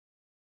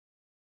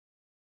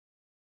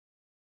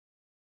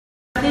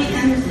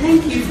And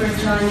thank you for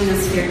joining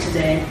us here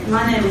today.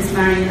 My name is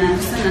Marion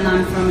Anderson and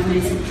I'm from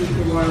Amazing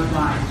People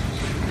Worldwide.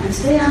 And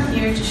today I'm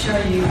here to show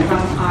you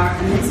how our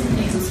Amazing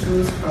People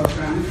Schools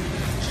program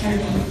can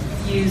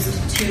be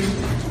used to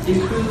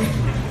improve...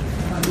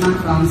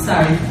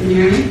 sorry, can you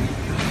hear me?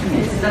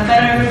 Is that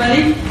better,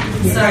 everybody?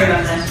 Yes. Sorry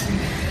about that.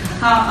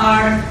 How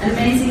our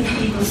Amazing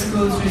People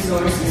Schools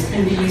resources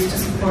can be used to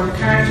support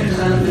character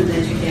development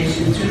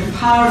education through the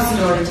power of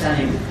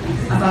storytelling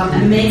about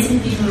amazing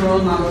people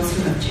role models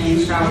who have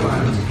changed our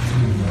world.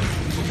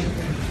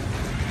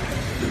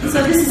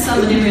 So this is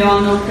somebody we all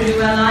know pretty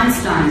well,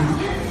 Einstein.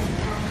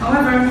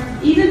 However,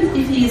 even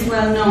if he is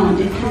well known,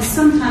 it can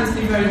sometimes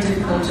be very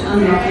difficult to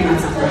unlock him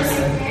as a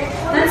person.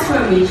 That's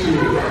where we come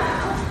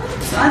in.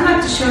 So I'd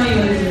like to show you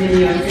a little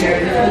video here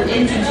that will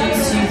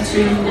introduce you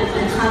to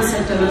the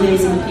concept of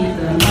amazing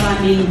people and what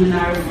I mean when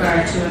I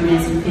refer to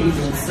amazing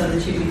people, so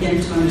that you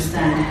begin to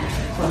understand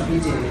what we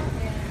do.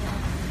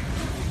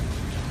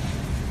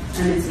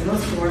 And it's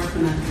supposed to work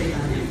when I click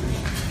on it.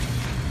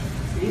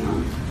 Hang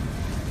on.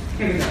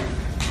 Here we go.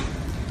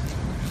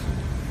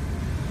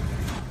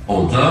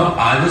 Although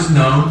I was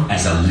known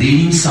as a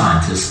leading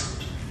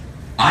scientist,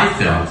 I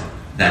felt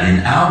that in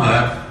our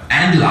work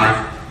and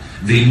life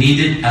we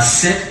needed a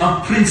set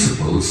of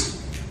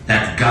principles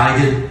that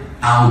guided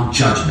our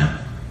judgment.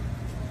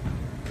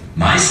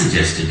 My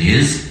suggestion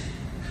is,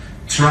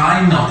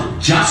 try not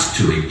just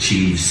to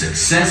achieve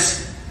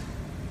success,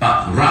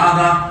 but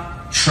rather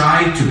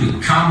try to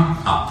become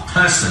a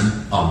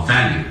person of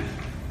value.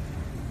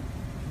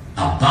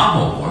 Above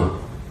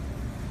all,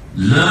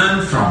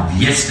 learn from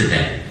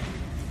yesterday,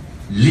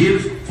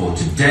 live for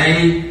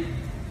today,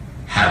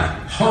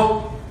 have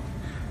hope,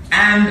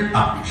 and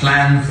a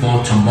plan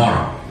for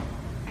tomorrow.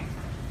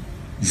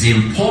 The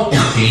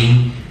important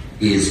thing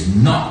is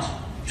not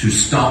to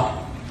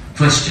stop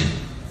questioning.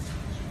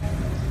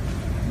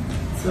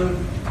 So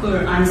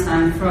poor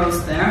Einstein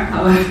froze there.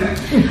 However,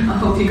 I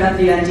hope you got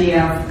the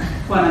idea of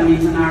what I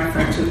mean when I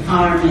refer to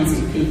our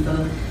amazing people,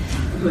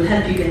 who will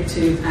help you get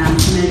to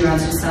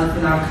familiarize yourself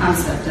with our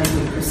concept as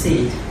we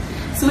proceed.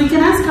 So we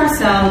can ask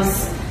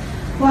ourselves,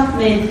 what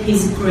made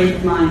his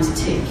great mind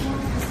tick?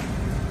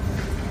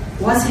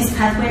 Was his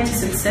pathway to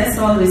success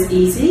always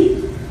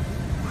easy?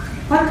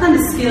 What kind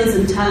of skills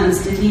and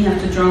talents did he have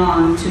to draw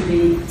on to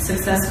be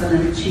successful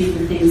and achieve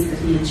the things that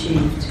he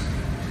achieved?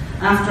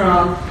 After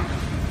all,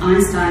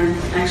 Einstein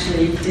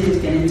actually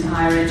didn't get into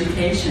higher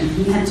education.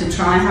 He had to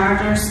try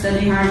harder,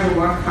 study harder,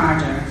 work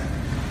harder.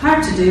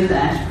 Hard to do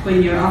that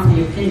when you're of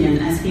the opinion,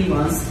 as he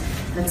was,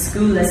 that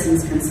school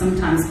lessons can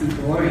sometimes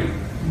be boring,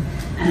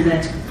 and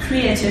that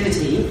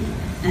creativity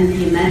and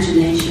the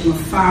imagination were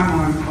far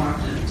more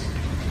important.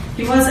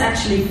 He was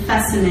actually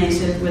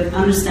fascinated with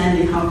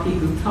understanding how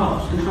people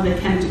thought and how they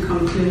came to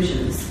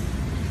conclusions.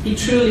 He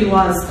truly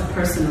was a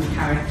person of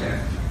character.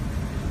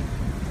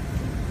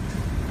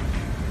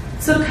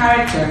 So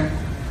character.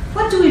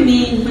 What do we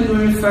mean when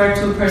we refer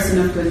to a person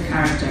of good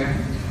character?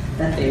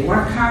 That they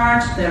work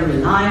hard, they're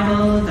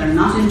reliable, they're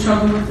not in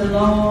trouble with the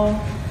law,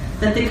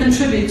 that they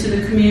contribute to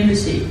the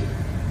community.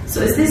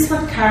 So is this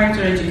what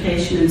character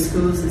education in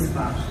schools is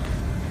about?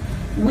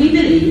 We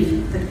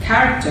believe that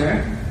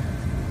character,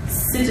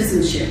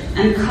 citizenship,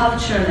 and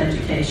cultural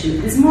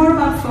education is more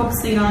about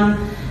focusing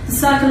on the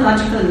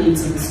psychological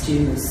needs of the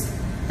students,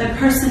 their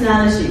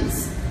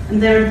personalities, and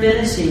their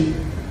ability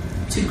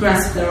to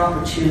grasp their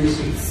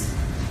opportunities.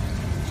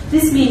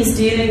 This means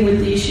dealing with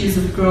the issues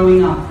of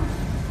growing up,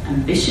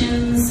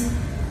 ambitions,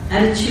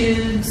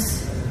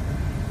 attitudes,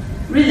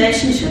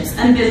 relationships,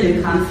 and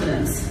building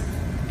confidence.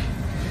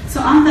 So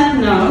on that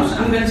note,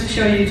 I'm going to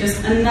show you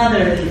just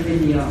another little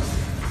video.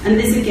 And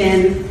this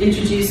again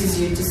introduces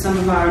you to some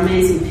of our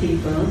amazing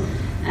people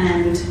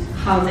and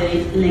how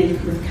they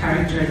link with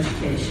character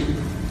education.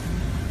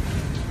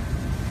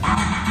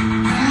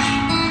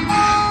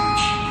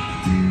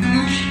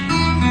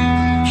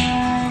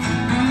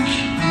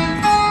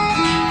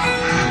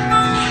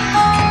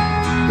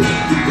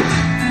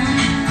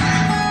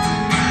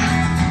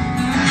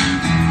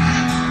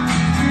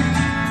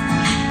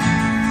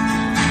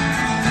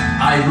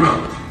 I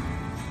wrote,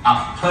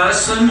 a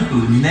person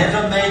who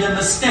never made a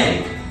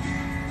mistake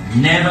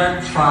never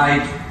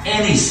tried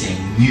anything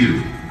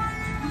new.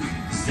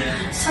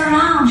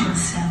 Surround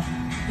yourself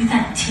with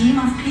a team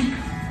of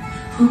people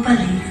who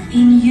believe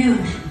in you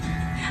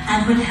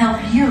and will help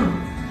you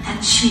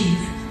achieve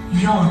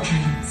your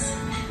dreams.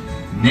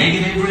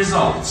 Negative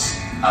results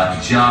are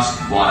just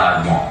what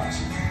I want.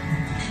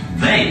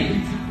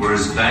 They were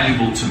as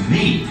valuable to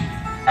me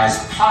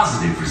as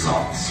positive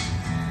results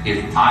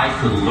if I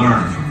could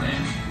learn from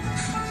them.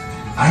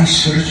 I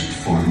searched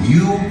for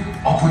new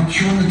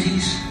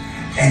opportunities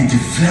and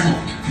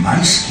developed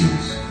my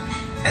skills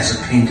as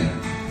a painter.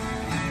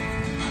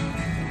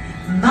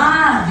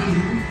 My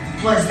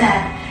view was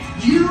that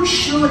you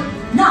should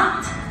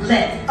not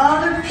let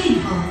other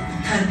people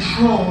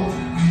control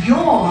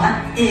your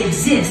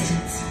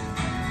existence.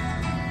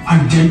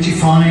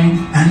 Identifying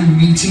and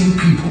meeting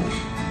people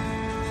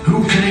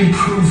who can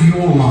improve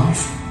your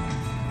life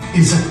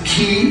is a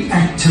key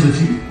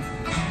activity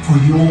for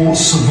your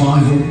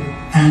survival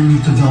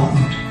and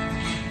development.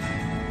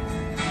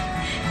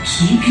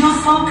 Keep your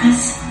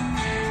focus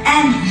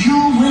and you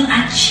will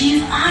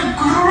achieve a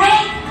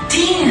great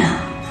deal.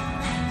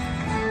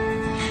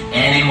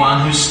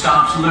 Anyone who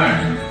stops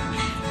learning,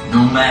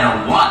 no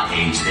matter what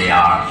age they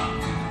are,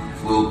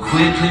 will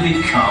quickly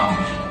become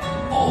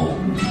old.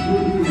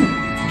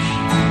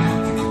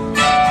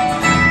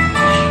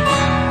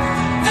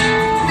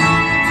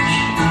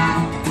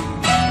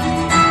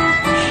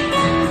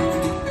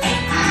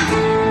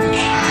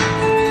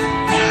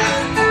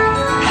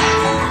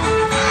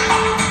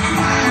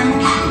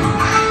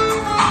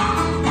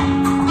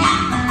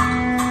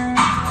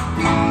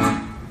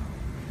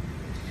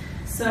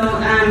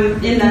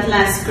 In that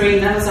last screen,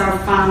 that was our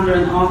founder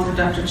and author,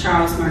 Dr.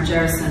 Charles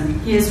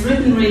Margerson. He has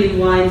written really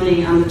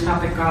widely on the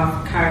topic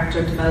of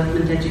character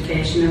development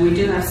education, and we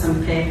do have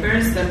some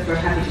papers that we're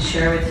happy to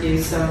share with you.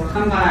 So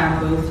come by our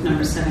booth,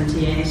 number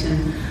 78,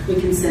 and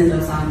we can send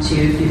those on to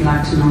you if you'd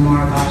like to know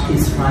more about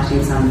his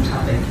writings on the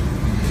topic.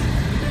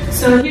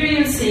 So here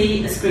you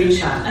see a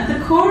screenshot. At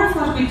the core of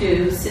what we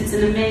do sits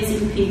an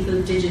Amazing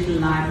People digital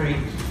library.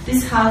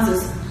 This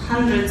houses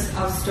hundreds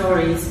of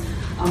stories,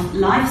 of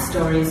life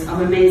stories of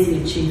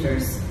amazing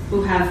achievers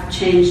who have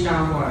changed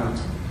our world.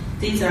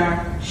 These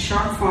are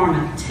short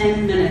format,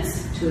 10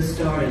 minutes to a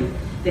story.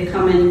 They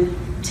come in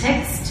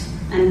text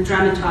and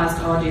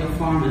dramatized audio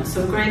format,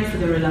 so great for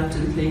the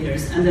reluctant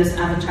leaders, and there's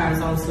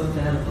avatars also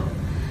available.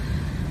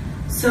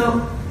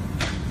 So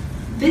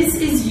this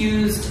is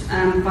used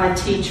by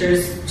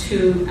teachers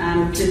to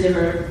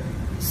deliver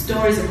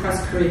stories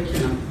across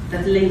curriculum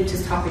that link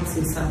to topics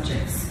and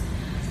subjects.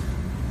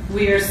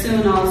 We are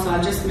soon also,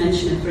 I'll just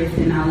mention it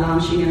briefly now,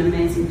 launching an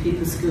Amazing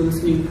People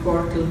Schools new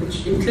portal,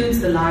 which includes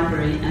the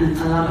library and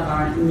a lot of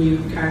our new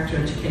character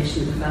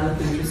education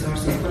development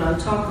resources, but I'll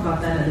talk about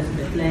that a little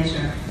bit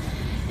later.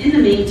 In the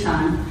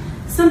meantime,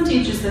 some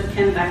teachers that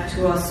came back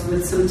to us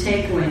with some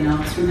takeaway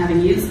notes from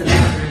having used the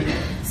library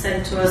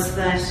said to us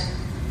that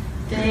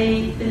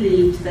they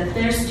believed that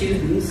their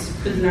students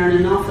could learn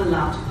an awful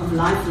lot of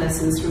life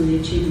lessons from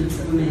the achievements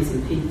of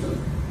amazing people.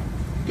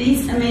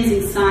 These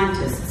amazing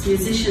scientists,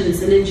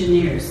 musicians and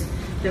engineers,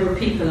 they were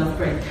people of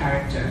great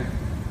character.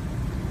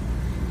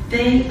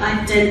 They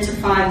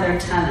identified their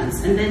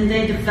talents and then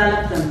they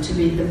developed them to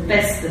be the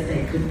best that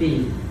they could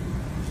be.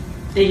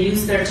 They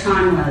used their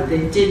time well,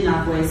 they did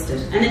not waste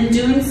it. And in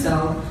doing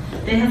so,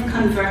 they have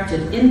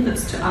converted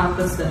inputs to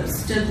outputs that have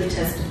stood the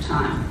test of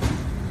time.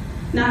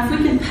 Now, if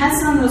we can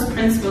pass on those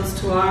principles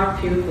to our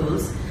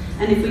pupils,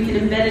 and if we can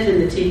embed it in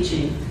the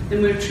teaching,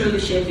 then we're truly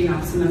shaping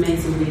up some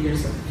amazing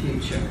leaders of the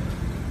future.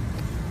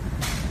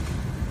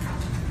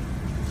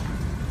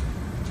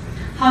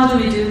 How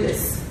do we do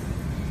this?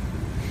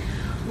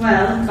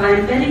 Well, by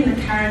embedding the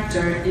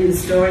character in the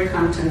story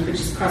content, which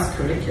is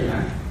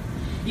cross-curricular,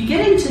 you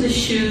get into the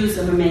shoes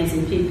of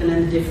amazing people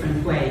in a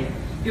different way.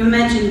 You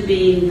imagine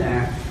being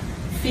there,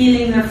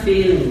 feeling their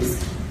feelings,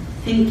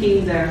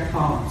 thinking their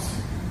thoughts.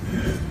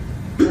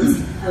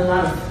 That's a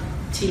lot of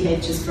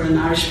THs for an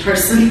Irish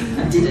person.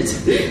 I did it.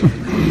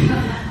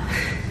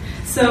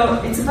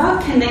 So it's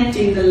about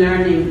connecting the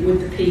learning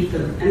with the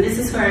people, and this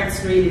is where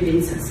it's really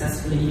been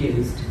successfully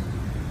used.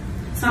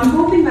 So I'm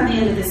hoping by the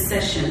end of this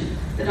session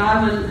that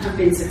I will have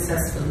been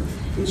successful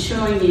in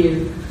showing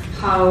you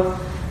how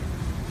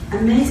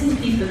amazing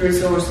people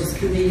resources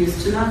can be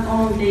used to not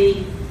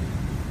only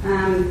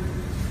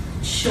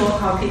show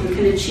how people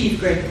can achieve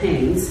great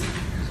things,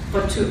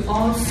 but to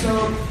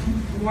also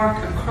work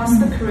across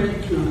the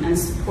curriculum and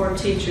support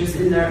teachers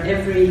in their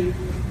every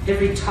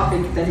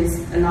topic that is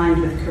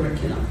aligned with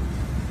curriculum.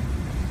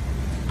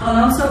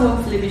 I'll also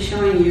hopefully be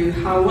showing you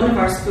how one of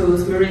our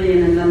schools, Meridian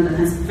in London,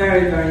 has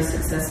very, very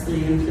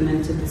successfully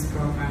implemented this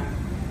program.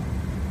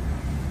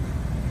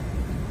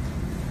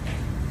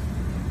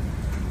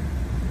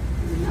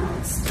 And now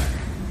it's stuck.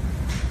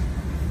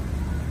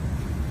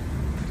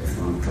 Just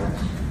won't touch.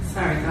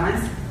 Sorry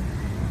guys.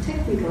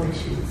 Technical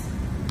issues.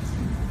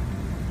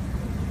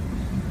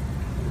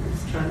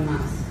 Let's try the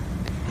mouse.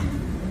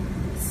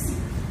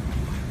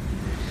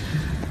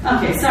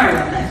 Okay, sorry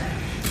about that.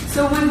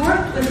 So we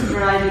worked with a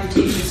variety of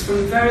teachers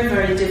from very,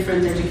 very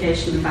different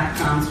educational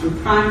backgrounds, from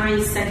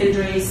primary,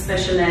 secondary,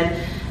 special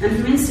ed, and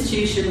from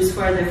institutions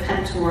where they've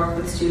had to work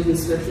with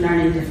students with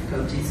learning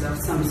difficulties of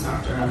some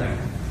sort or other.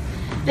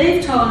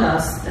 They've told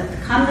us that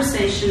the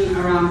conversation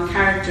around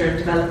character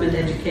development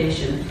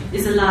education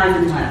is alive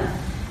and well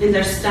in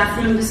their staff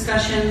room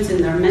discussions,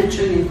 in their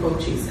mentoring and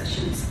coaching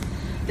sessions.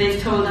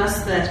 They've told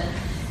us that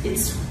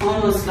it's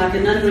almost like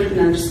an unwritten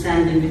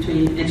understanding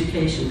between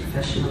education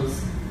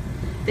professionals.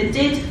 They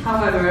did,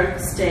 however,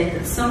 state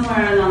that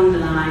somewhere along the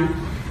line,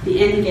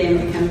 the end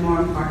game became more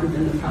important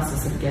than the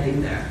process of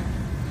getting there.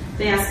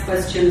 They asked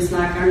questions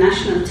like, are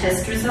national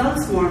test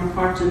results more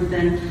important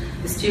than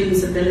the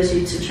student's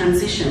ability to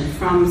transition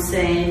from,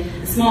 say,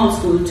 a small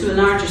school to a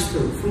larger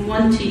school, from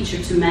one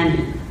teacher to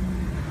many?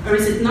 Or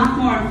is it not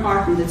more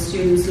important that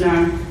students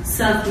learn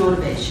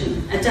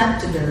self-motivation,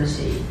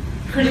 adaptability,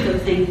 critical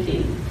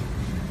thinking,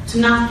 to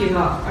not give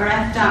up or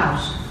act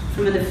out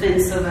from a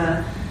defense of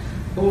a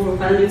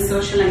overwhelming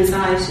social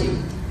anxiety.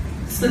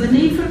 So the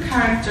need for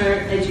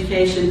character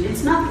education,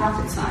 it's not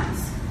rocket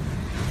science.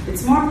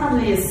 It's more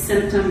probably a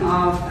symptom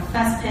of a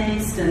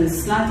fast-paced and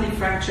slightly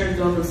fractured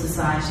global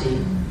society,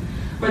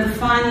 where the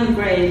final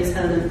grade is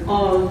held in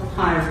all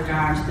higher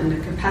regard than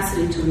the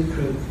capacity to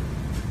improve.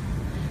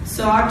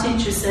 So our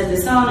teachers said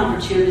they saw an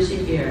opportunity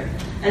here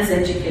as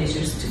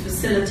educators to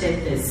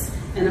facilitate this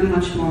in a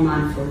much more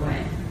mindful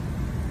way.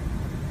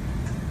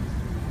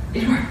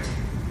 It worked.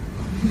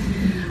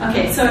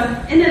 Okay, so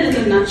in a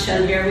little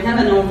nutshell here, we have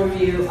an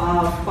overview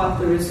of what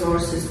the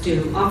resources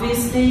do.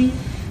 Obviously,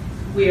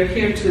 we are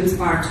here to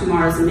inspire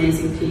tomorrow's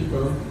amazing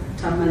people,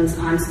 Tubmans,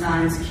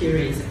 Einsteins,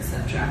 Curies,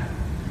 etc.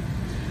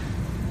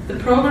 The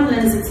program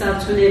lends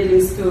itself to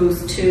enabling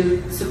schools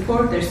to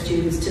support their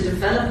students to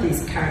develop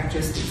these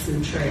characteristics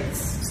and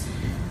traits.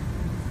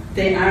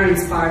 They are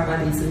inspired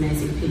by these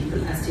amazing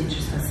people, as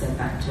teachers have said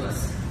back to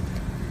us.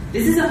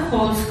 This is a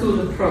whole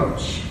school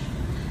approach.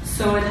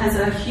 So it has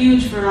a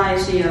huge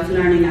variety of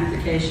learning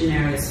application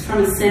areas,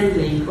 from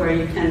assembly, where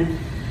you can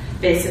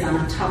base it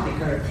on a topic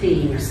or a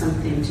theme or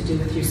something to do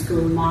with your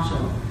school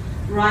motto,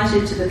 right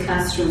into the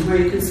classroom, where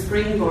you can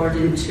springboard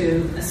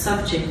into a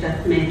subject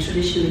that may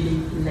traditionally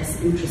be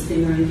less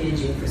interesting or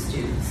engaging for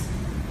students.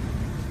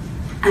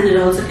 And it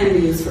also can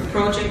be used for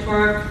project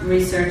work,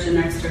 research and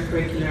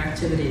extracurricular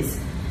activities.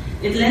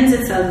 It lends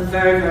itself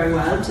very, very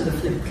well to the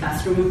flipped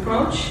classroom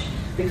approach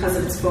because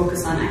of its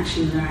focus on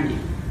action learning.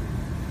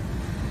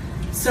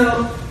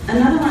 So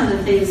another one of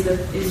the things that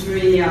is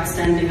really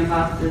outstanding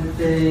about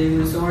the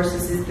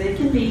resources is they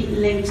can be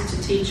linked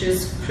to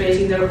teachers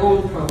creating their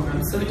own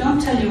programs. So we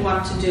don't tell you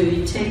what to do,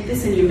 you take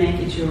this and you make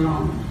it your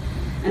own.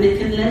 And it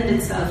can lend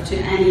itself to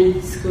any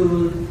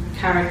school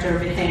character,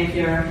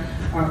 behaviour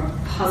or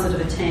positive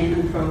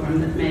attainment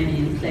program that may be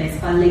in place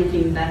by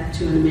linking that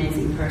to an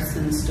amazing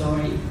person's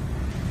story.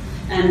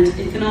 And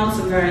it can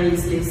also very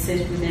easily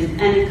sit within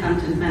any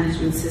content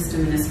management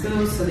system in a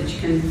school so that you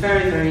can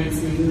very, very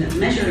easily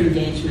measure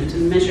engagement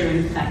and measure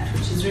impact,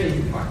 which is really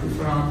important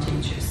for all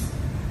teachers.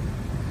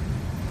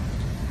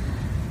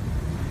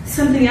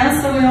 Something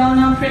else that we all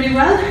know pretty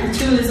well, a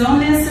tool is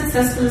only as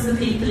successful as the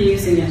people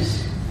using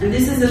it. And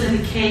this is a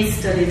little case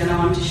study that I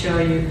want to show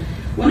you.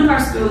 One of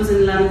our schools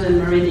in London,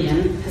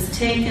 Meridian, has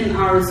taken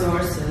our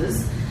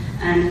resources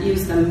and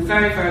use them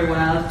very, very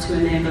well to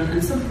enable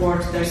and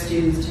support their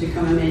students to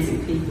become amazing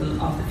people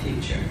of the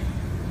future.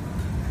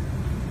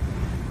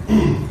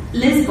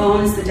 Liz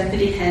Bowen is the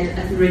Deputy Head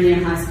at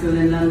Meridian High School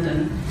in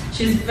London.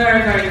 She's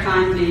very, very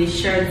kindly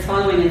shared the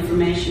following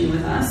information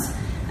with us,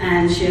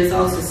 and she has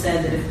also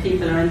said that if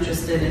people are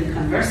interested in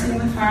conversing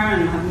with her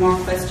and have more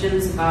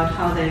questions about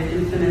how they've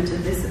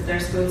implemented this at their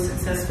school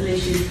successfully,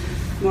 she's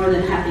more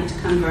than happy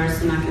to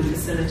converse and I can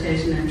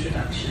facilitate an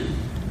introduction.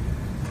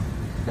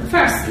 But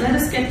first, let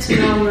us get to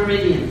know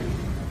Meridian.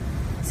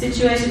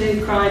 Situated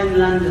in Croydon,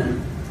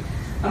 London,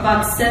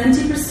 about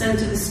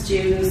 70% of the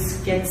students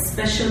get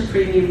special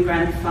premium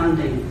grant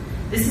funding.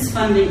 This is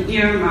funding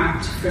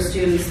earmarked for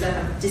students that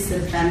have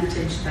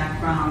disadvantaged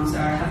backgrounds or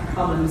have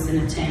problems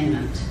in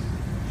attainment.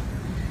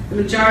 The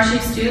majority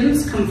of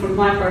students come from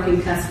white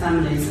working class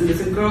families, and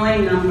there's a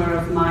growing number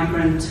of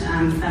migrant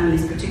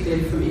families,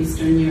 particularly from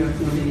Eastern Europe,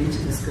 moving into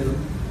the school.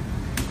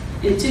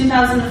 In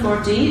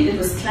 2014, it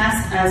was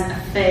classed as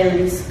a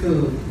failing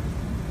school.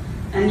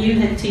 A new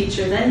head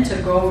teacher then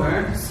took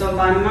over, so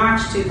by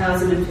March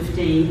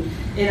 2015,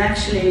 it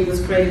actually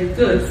was graded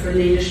good for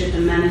leadership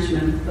and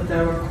management, but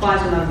there were quite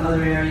a lot of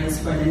other areas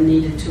where they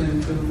needed to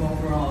improve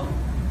overall.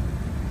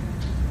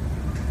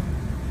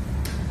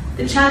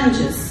 The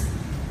challenges.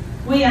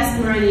 We asked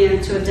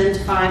Meridian to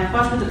identify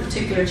what were the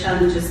particular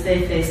challenges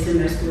they faced in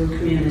their school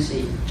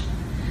community.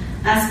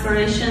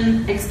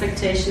 Aspiration,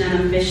 expectation and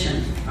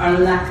ambition, or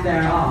lack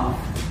thereof,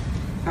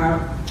 are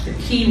the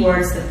key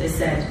words that they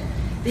said.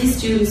 These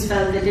students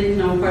felt they didn't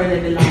know where they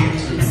belonged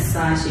in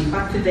society,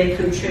 what could they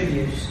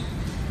contribute.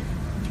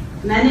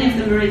 Many of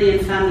the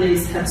Meridian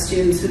families have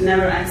students who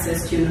never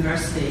accessed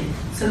university,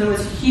 so there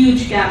was a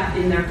huge gap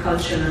in their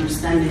cultural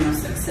understanding of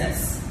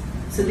success.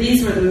 So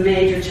these were the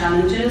major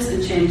challenges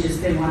and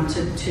changes they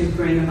wanted to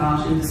bring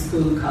about in the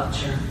school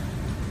culture.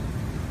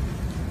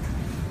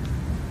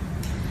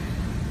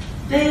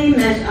 They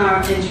met our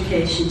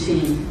education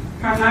team.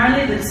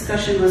 Primarily the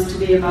discussion was to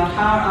be about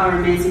how our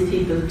Amazing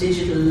People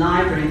digital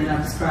library that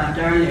I described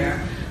earlier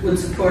would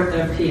support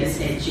their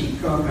PSHE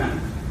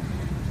program.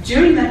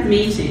 During that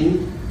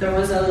meeting, there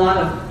was a lot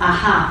of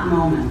aha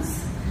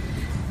moments.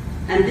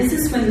 And this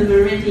is when the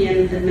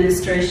Meridian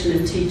administration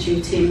and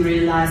teaching team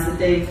realized that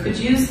they could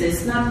use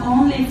this not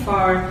only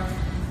for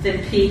the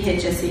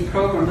PHSE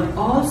program, but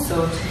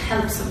also to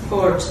help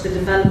support the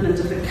development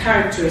of the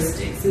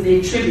characteristics and the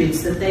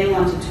attributes that they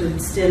wanted to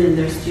instill in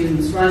their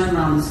students right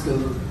around the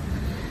school.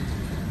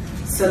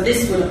 So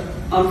this would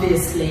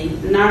obviously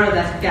narrow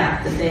that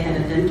gap that they had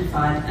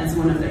identified as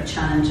one of their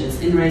challenges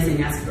in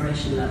raising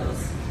aspiration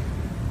levels.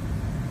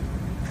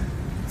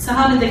 So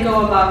how did they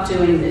go about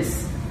doing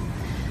this?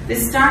 They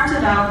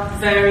started out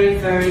very,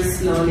 very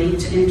slowly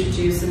to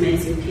introduce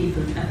amazing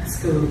people at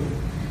school.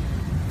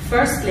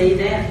 Firstly,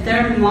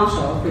 their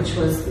motto, which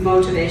was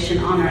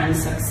motivation, honour and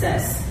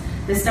success,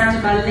 they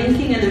started by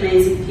linking an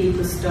amazing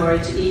people story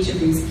to each of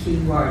these key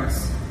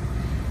words.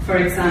 For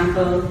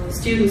example,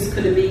 students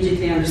could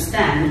immediately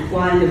understand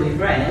why Louis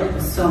Braille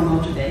was so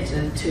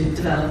motivated to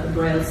develop a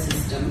Braille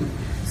system,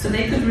 so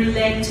they could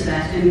relate to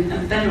that in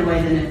a better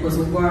way than it was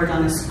a word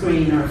on a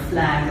screen or a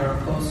flag or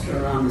a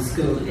poster around the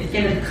school. It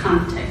gave it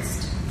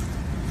context.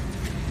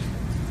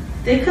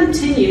 They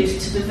continued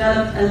to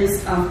develop a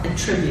list of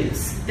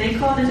attributes. They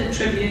called it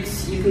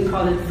attributes, you can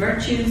call it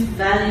virtues,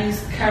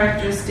 values,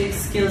 characteristics,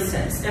 skill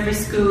sets. Every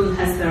school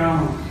has their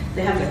own.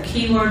 They have their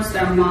keywords,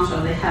 their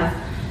motto, they have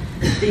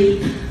the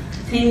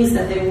things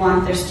that they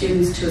want their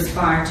students to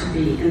aspire to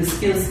be and the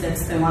skill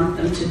sets they want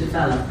them to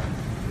develop.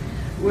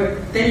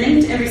 They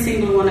linked every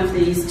single one of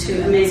these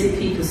to amazing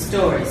people's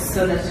stories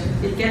so that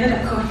it gave it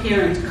a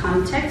coherent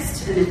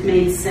context and it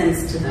made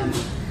sense to them.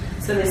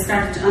 So they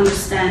started to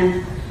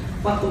understand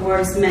what the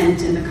words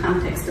meant in the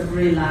context of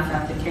real life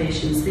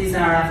applications. These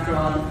are, after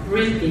all,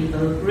 real people,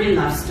 real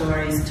life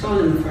stories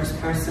told in the first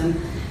person,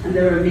 and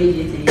they were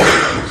immediately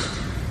engaged.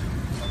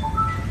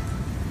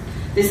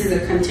 This is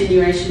a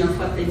continuation of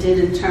what they did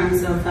in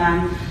terms of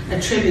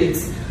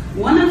attributes.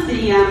 One of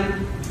the,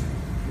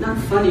 not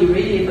funny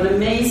really, but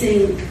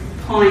amazing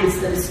points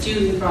that a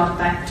student brought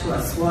back to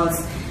us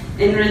was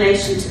in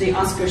relation to the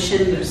Oskar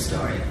Schindler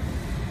story.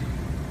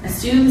 A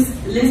student,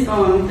 Liz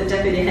Bowen, the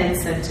deputy head,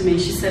 said to me,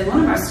 she said, one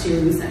of our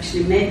students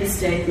actually made the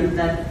statement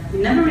that we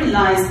never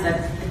realised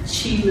that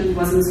achievement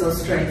wasn't so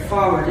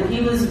straightforward, and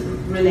he was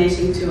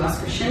relating to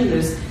Oskar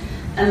Schindler's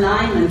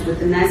alignment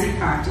with the Nazi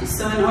Party.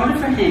 So in order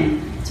for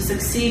him to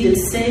succeed in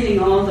saving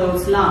all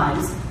those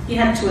lives, he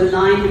had to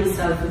align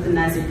himself with the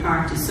Nazi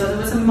Party. So there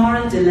was a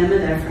moral dilemma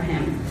there for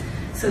him.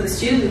 So the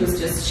student was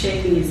just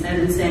shaking his head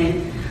and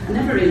saying, I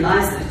never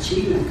realised that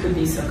achievement could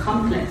be so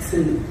complex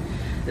and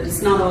that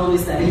it's not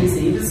always that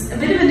easy. It was a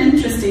bit of an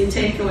interesting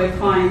takeaway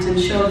point and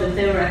showed that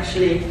they were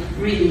actually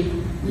really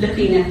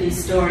looking at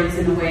these stories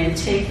in a way and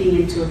taking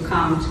into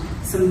account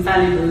some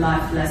valuable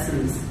life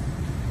lessons.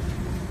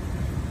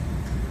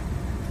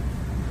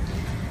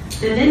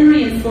 They then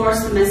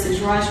reinforced the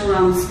message right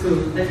around the school.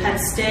 They've had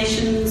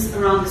stations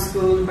around the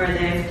school where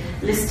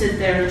they've listed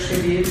their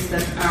attributes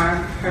that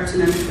are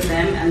pertinent for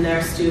them and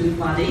their student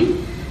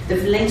body.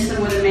 They've linked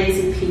them with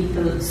amazing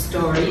people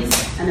stories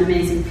and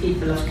amazing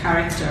people of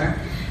character.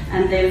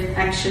 And they've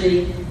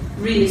actually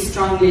really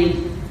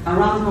strongly,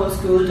 around the whole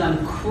school,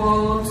 done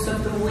quotes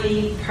of the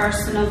week,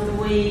 person of the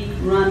week,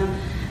 run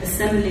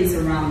assemblies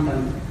around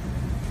them.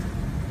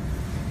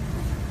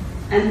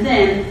 And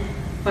then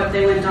what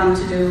they went on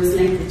to do was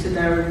link it to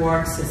their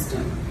reward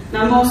system.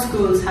 Now most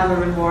schools have a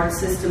reward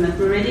system. At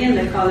Meridian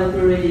they call it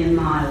Meridian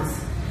Miles.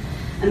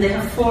 And they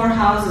have 4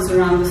 houses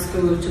around the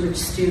school to which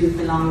student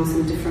belongs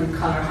in different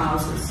colour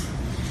houses.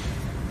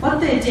 What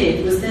they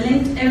did was they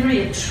linked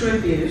every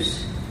attribute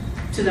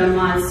to their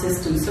miles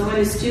system. So when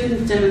a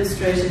student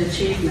demonstrated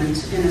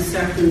achievement in a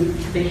certain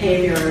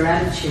behaviour or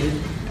attitude,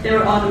 they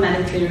were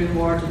automatically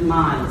rewarded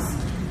miles.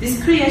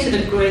 This created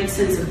a great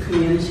sense of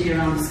community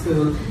around the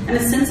school and a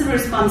sense of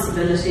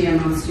responsibility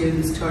among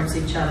students towards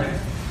each other.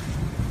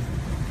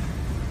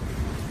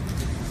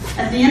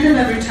 At the end of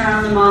every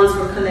term, the miles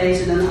were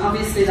collated, and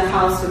obviously the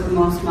house with the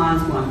most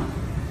miles won.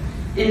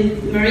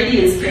 In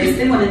Meridian's case,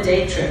 they won a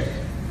day trip.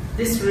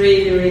 This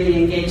really, really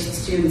engaged the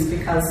students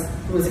because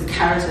there was a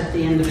carrot at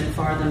the end of it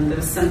for them. There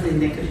was something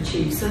they could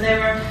achieve. So they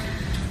were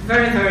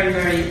very, very,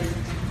 very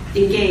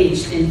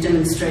engaged in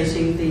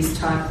demonstrating these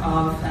type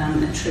of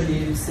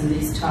attributes and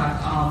these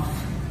type of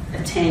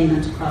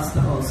attainment across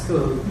the whole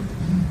school.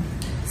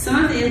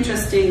 Some of the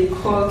interesting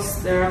quotes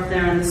that are up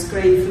there on the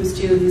screen from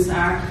students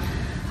are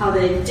how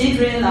they did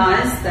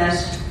realise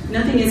that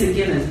nothing is a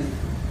given.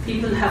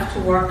 People have to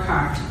work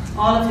hard.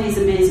 All of these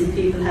amazing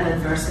people had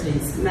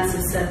adversities,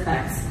 massive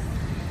setbacks,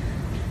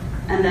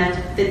 and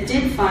that they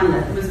did find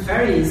that it was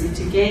very easy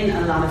to gain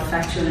a lot of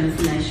factual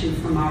information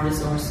from our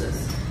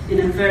resources in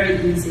a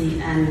very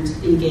easy and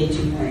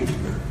engaging way.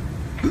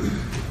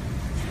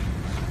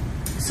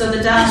 So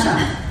the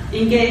data,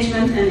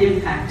 engagement and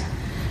impact.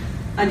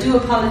 I do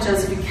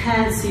apologise if you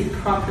can't see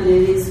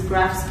properly, these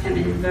graphs came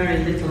in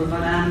very little,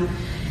 but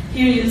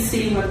here you'll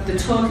see what the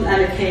total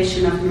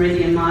allocation of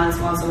Meridian miles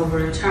was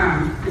over a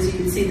term. As you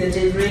can see, they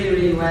did really,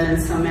 really well in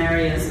some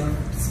areas of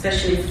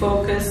especially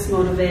focus,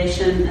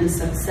 motivation and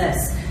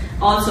success.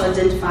 Also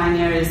identifying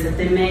areas that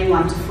they may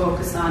want to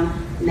focus on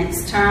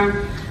next term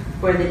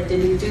where they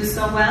didn't do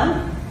so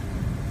well.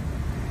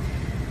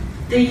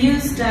 They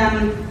used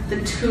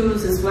the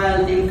tools as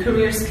well in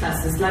careers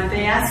classes, like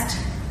they asked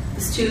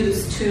the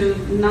students to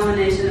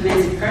nominate an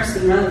amazing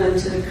person relevant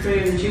to the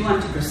career that you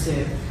want to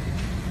pursue.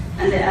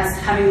 And they asked,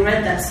 having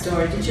read that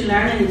story, did you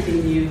learn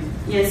anything new?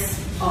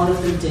 Yes, all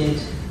of them did.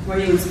 Were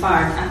you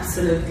inspired?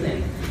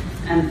 Absolutely.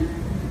 And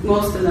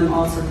most of them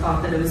also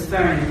thought that it was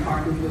very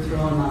important with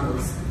role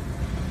models.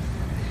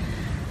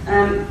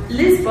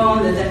 Liz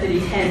Bowen, the deputy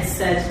head,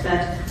 said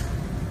that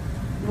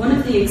one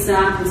of the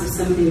examples of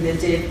something they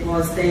did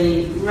was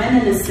they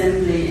ran an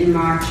assembly in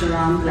March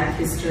around Black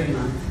History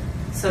Month.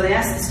 So they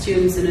asked the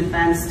students in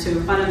advance to,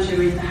 why don't you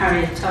read the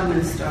Harriet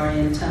Tubman story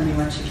and tell me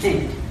what you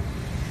think.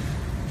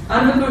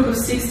 Out of a group of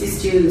 60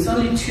 students,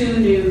 only 2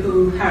 knew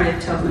who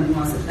Harriet Tubman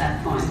was at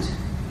that point.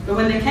 But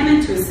when they came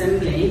into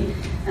assembly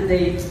and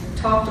they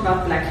talked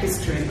about Black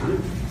History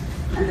Month,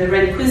 and they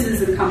ran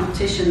quizzes and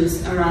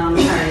competitions around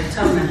Harriet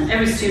Tubman,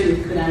 every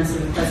student could answer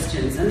the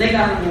questions. And they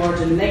got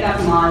awarded, and they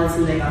got miles,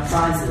 and they got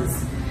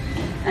prizes.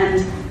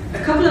 And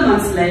a couple of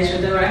months later,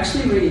 they were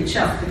actually really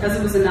chuffed because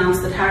it was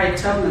announced that Harriet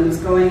Tubman was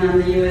going on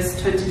the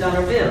US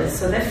 $20 bill.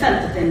 So they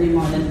felt that they knew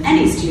more than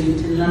any student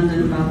in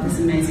London about this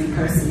amazing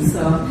person.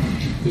 So,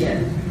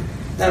 yeah,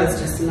 that was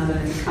just another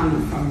little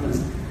comment from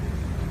them.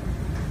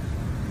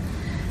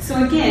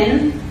 So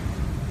again,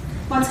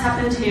 what's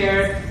happened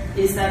here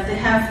is that they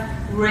have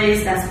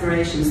raised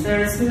aspirations.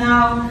 There is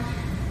now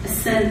a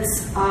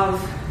sense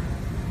of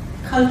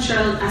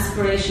cultural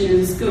aspiration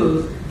in the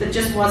school that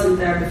just wasn't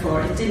there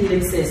before. It didn't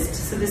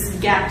exist. So this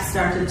gap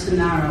started to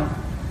narrow.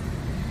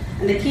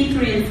 And they keep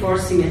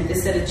reinforcing it. They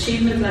said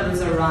achievement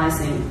levels are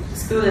rising. The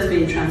school has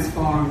been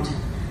transformed.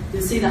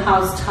 You'll see the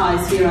house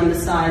ties here on the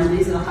side, and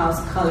these are the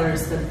house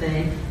colours that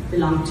they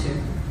belong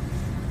to.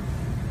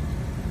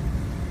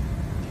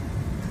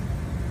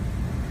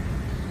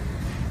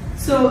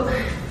 So,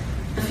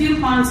 a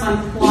few points on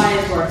why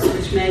it works,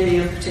 which may be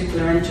of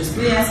particular interest.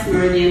 We asked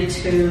Meridian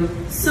to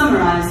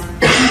summarise,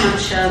 in a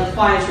nutshell,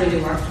 why it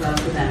really worked well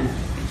for them.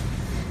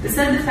 They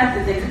said the fact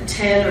that they could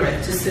tailor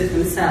it to suit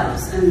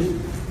themselves and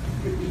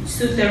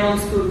suit their own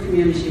school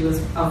community was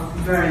of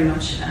very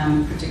much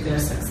particular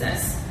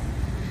success.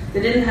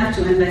 They didn't have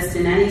to invest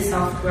in any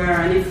software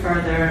or any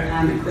further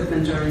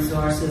equipment or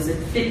resources. It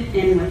fit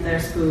in with their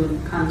school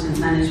content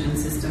management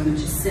system,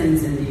 which is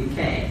SIMS in the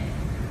UK.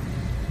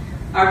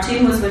 Our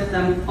team was with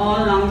them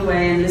all along the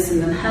way and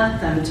listened and helped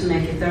them to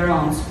make it their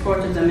own,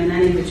 supported them in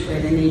any which way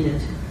they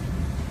needed.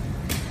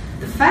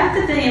 The fact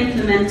that they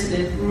implemented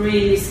it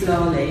really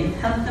slowly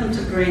helped them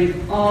to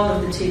bring all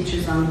of the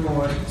teachers on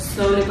board.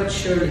 Slowly but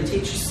surely,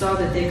 teachers saw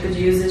that they could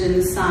use it in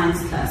the science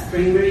class,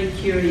 bring Marie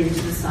Curie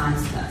into the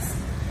science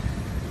class,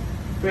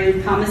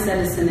 bring Thomas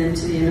Edison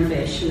into the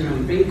innovation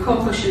room, bring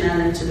Coco Chanel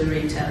into the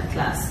retail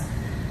class.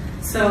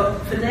 So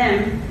for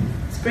them,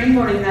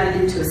 springboarding that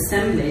into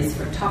assemblies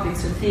for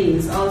topics or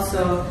themes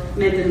also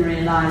made them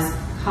realise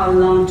how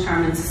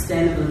long-term and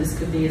sustainable this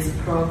could be as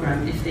a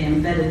program if they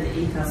embedded the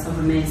ethos of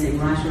amazing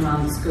right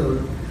around the school.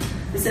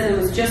 They said it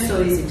was just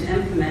so easy to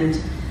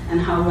implement and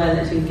how well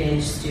it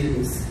engaged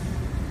students.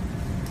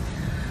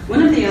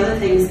 One of the other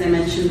things they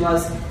mentioned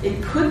was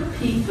it put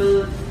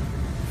people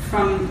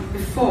from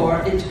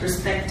before into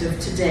perspective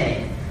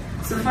today.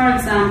 So for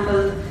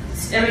example,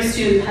 every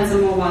student has a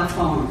mobile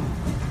phone.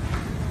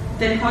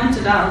 They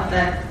pointed out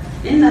that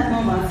in that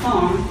mobile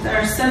phone, there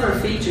are several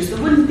features that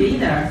wouldn't be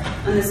there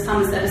unless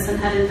Thomas Edison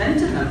had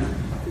invented them.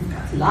 You've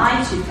got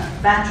light, you've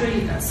got battery,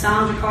 you've got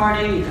sound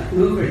recording, you've got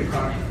movie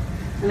recording.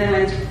 And they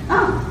went,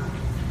 oh,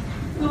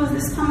 who was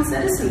this Thomas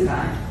Edison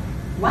guy?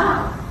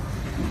 Wow.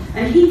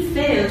 And he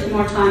failed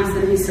more times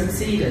than he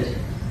succeeded.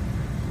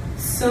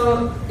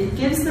 So it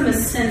gives them a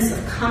sense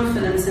of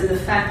confidence in the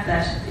fact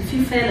that if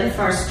you fail at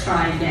first,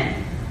 try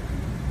again.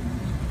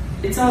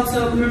 It's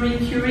also Marie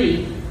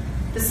Curie.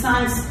 The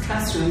science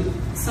classroom,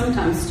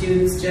 sometimes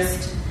students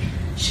just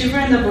shiver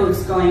in the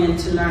boots going in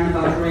to learn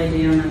about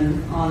radium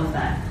and all of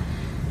that.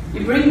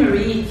 You bring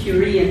Marie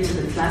Curie into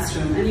the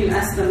classroom and you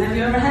ask them, have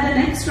you ever had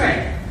an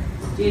X-ray?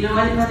 Do you know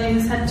anybody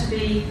who's had to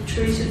be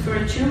treated for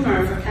a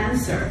tumour or for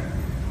cancer?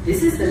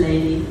 This is the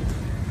lady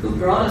who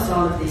brought us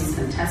all of these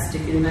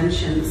fantastic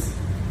inventions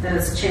that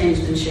has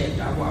changed and shaped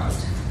our world.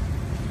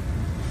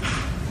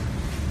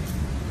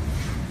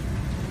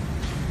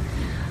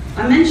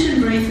 I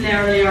mentioned briefly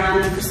earlier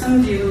on, and for some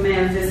of you who may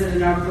have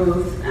visited our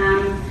booth,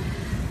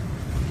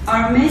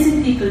 our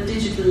Amazing People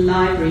digital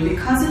library,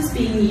 because it's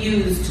being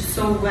used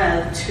so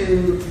well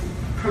to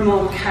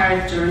promote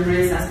character and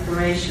raise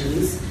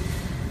aspirations,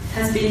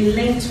 has been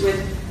linked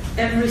with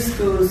every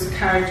school's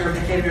character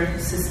behaviour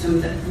system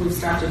that we've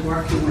started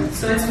working with.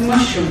 So it's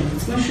mushroomed.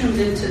 It's mushroomed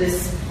into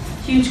this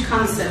huge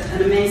concept,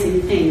 an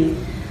amazing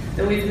thing,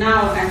 that we've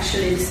now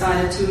actually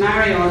decided to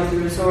marry all of the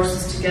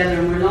resources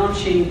together, and we're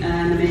launching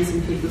an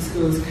Amazing People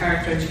Schools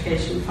character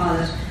education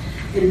pilot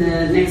in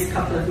the next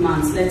couple of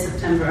months, late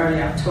September,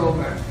 early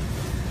October.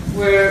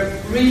 We're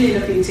really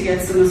looking to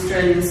get some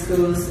Australian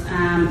schools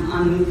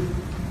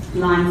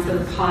online for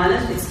the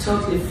pilot. It's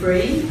totally free.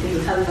 It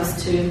will help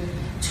us to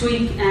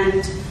tweak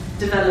and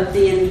develop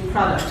the end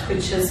product,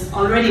 which has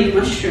already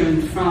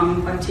mushroomed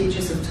from what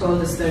teachers have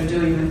told us they're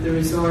doing with the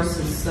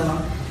resources.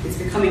 So it's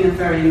becoming a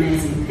very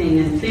amazing thing.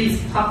 And please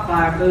pop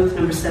by our booth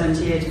number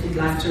 78 if you'd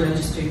like to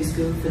register your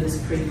school for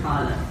this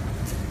pre-pilot.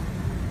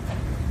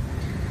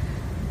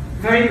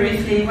 Very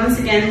briefly, once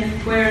again,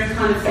 where it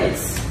kind of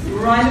fits,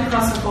 right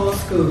across the whole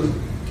school. You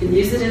can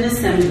use it in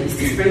assemblies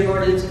to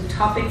springboard into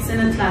topics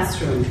in a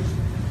classroom.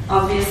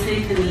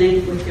 Obviously, it can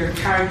link with your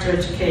character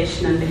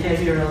education and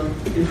behavioural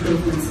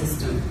improvement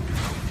system.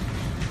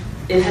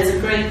 It has a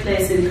great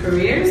place in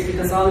careers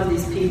because all of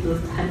these people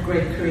had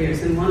great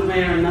careers in one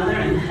way or another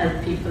and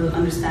help people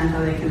understand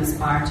how they can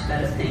aspire to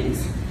better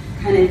things.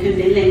 And it can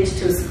be linked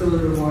to a school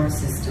reward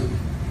system.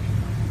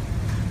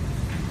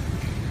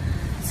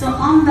 So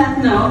on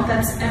that note,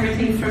 that's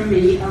everything from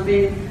me. I've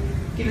been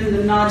given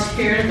the nod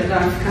here that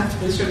I've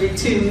got literally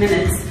 2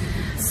 minutes.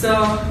 So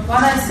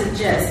what I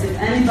suggest, if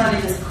anybody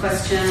has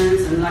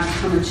questions and like to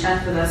come and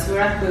chat with us,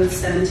 we're at booth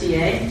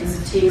 78. There's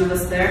a team of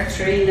us there,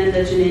 3,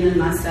 Linda, Janine and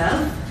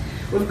myself.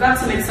 We've got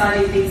some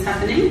exciting things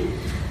happening.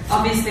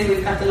 Obviously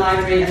we've got the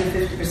library at a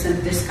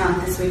 50%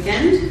 discount this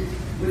weekend.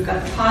 We've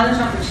got the pilot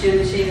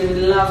opportunity that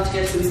we'd love to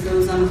get some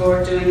schools on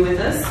board doing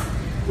with us.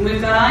 And we've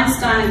got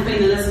Einstein and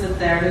Queen Elizabeth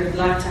there who'd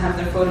like to have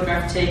their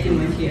photograph taken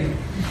with you.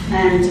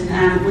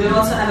 And we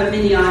also have a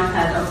mini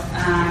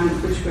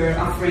iPad which we're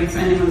offering for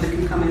anyone that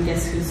can come and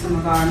guess who some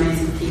of our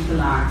amazing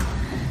people are.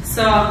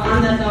 So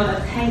on that note,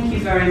 I thank you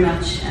very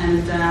much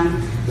and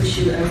wish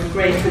you a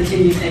great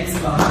continued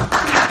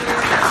expo.